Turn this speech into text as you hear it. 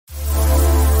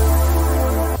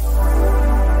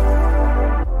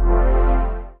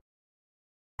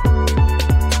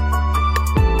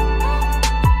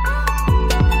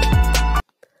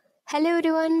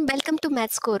welcome to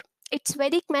MathsCore. It's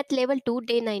Vedic Math Level 2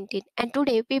 Day 19 and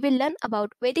today we will learn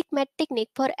about Vedic Math technique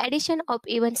for addition of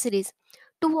even series.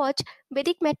 To watch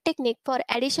Vedic Math technique for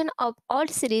addition of odd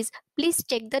series, please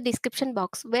check the description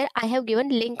box where I have given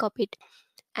link of it.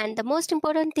 And the most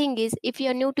important thing is, if you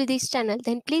are new to this channel,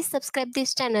 then please subscribe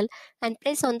this channel and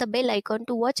press on the bell icon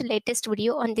to watch latest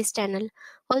video on this channel.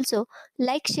 Also,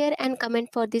 like, share and comment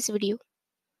for this video.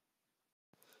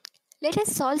 Let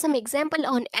us solve some example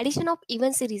on addition of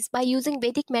even series by using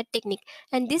Vedic math technique,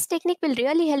 and this technique will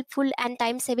really helpful and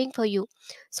time saving for you.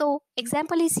 So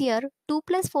example is here 2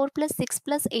 plus 4 plus 6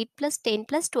 plus 8 plus 10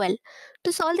 plus 12.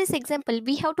 To solve this example,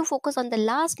 we have to focus on the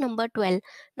last number 12.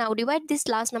 Now divide this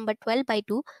last number 12 by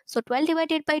 2. So 12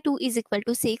 divided by 2 is equal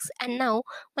to 6, and now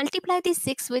multiply this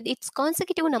 6 with its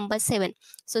consecutive number 7.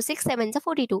 So 6 7s are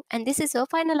 42, and this is your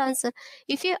final answer.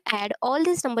 If you add all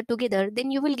these number together,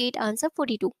 then you will get answer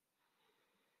 42.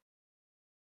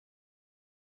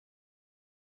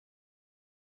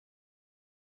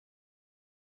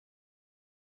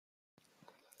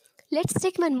 Let's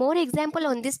take one more example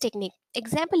on this technique.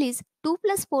 Example is 2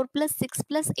 plus 4 plus 6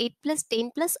 plus 8 plus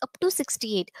 10 plus up to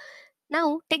 68.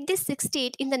 Now take this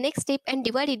 68 in the next step and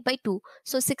divide it by 2.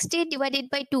 So 68 divided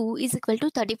by 2 is equal to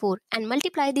 34, and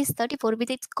multiply this 34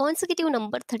 with its consecutive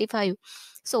number 35.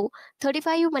 So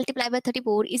 35 multiplied by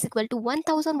 34 is equal to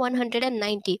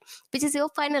 1190, which is your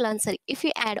final answer. If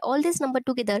you add all this number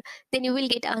together, then you will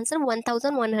get answer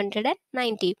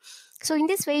 1190. So in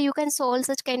this way you can solve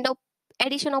such kind of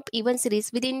addition of even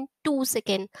series within 2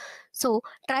 seconds. So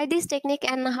try this technique,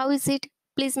 and how is it?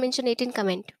 Please mention it in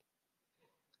comment.